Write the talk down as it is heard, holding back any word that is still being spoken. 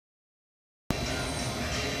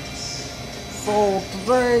So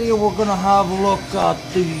today we're gonna have a look at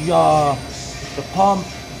the pump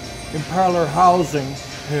impeller housing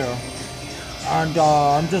here, and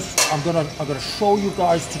I'm gonna show you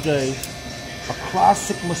guys today a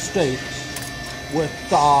classic mistake with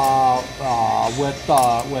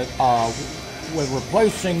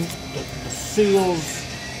replacing the seals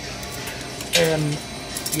in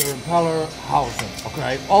your impeller housing.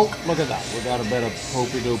 Okay. Oh, look at that. We got a bit of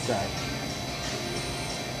poopy doop there.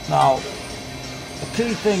 Now, the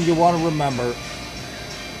key thing you want to remember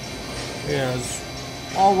is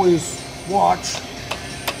always watch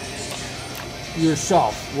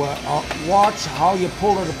yourself. Watch how you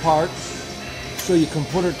pull it apart so you can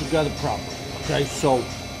put it together properly. Okay, so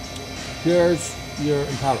here's your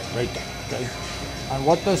impeller right there. Okay, and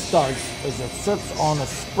what this does is it sits on a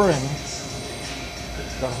spring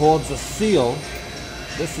that holds a seal.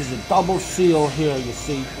 This is a double seal here, you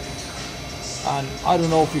see. And I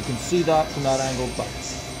don't know if you can see that from that angle, but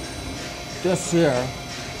this here,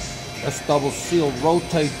 this double seal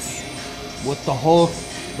rotates with the whole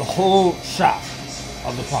shaft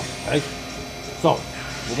of the pump, okay? So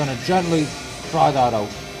we're gonna gently try that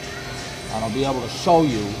out, and I'll be able to show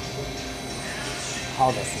you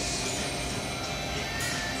how this works.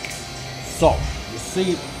 So you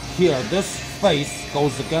see here, this face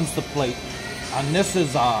goes against the plate, and this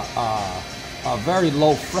is a very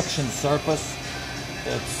low friction surface.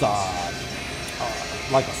 It's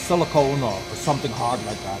like a silicone or something hard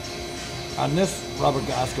like that. And this rubber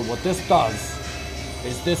gasket, what this does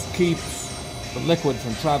is this keeps the liquid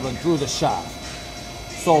from traveling through the shaft.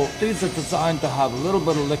 So these are designed to have a little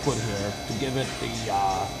bit of liquid here to give it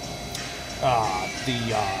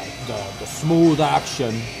the smooth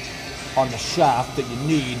action on the shaft that you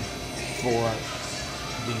need for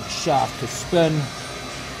the shaft to spin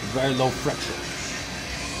with very low friction.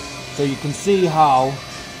 So you can see how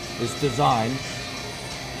it's designed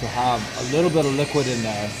to have a little bit of liquid in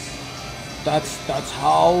there. That's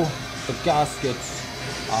how the gaskets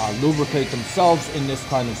lubricate themselves in this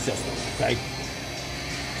kind of system, okay?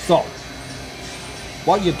 So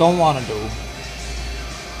what you don't want to do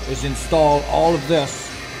is install all of this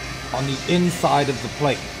on the inside of the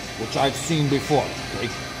plate, which I've seen before, okay?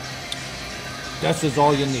 This is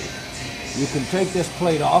all you need. You can take this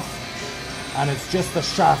plate off, and it's just the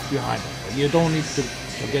shaft behind it. You don't need to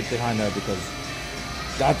get behind there, because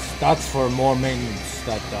that's for more maintenance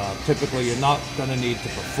that typically you're not going to need to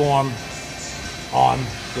perform on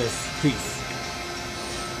this piece.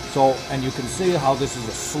 So, and you can see how this is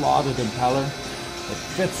a slotted impeller. It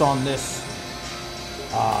fits on this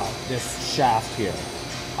this shaft here.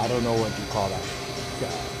 I don't know what you call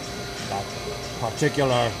that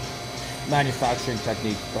particular manufacturing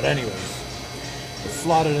technique, but anyways, the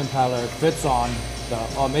slotted impeller fits on the,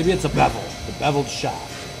 or maybe it's a bevel, the beveled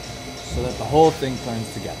shaft, so that the whole thing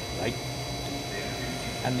turns together, right?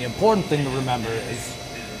 And the important thing to remember is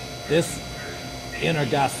this inner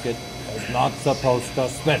gasket is not supposed to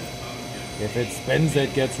spin. If it spins,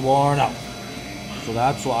 it gets worn out. So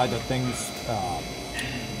that's why the thing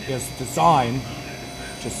is designed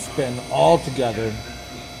to spin all together,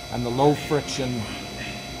 and the low friction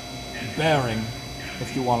bearing,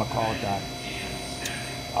 if you want to call it that,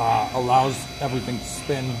 allows everything to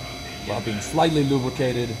spin while being slightly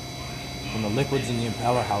lubricated from the liquids in the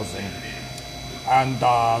impeller housing. And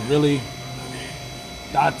really,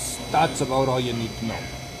 that's about all you need to know.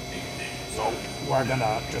 So we're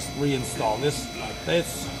gonna just reinstall this like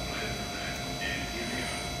this,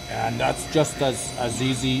 and that's just as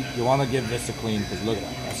easy. You want to give this a clean, because look at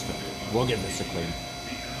that, that's good. We'll give this a clean,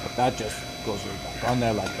 but that just goes right back on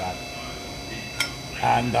there like that.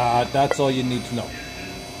 And that's all you need to know.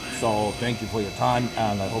 So thank you for your time,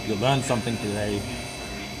 and I hope you learned something today.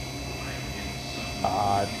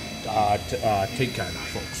 Take care now,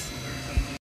 folks.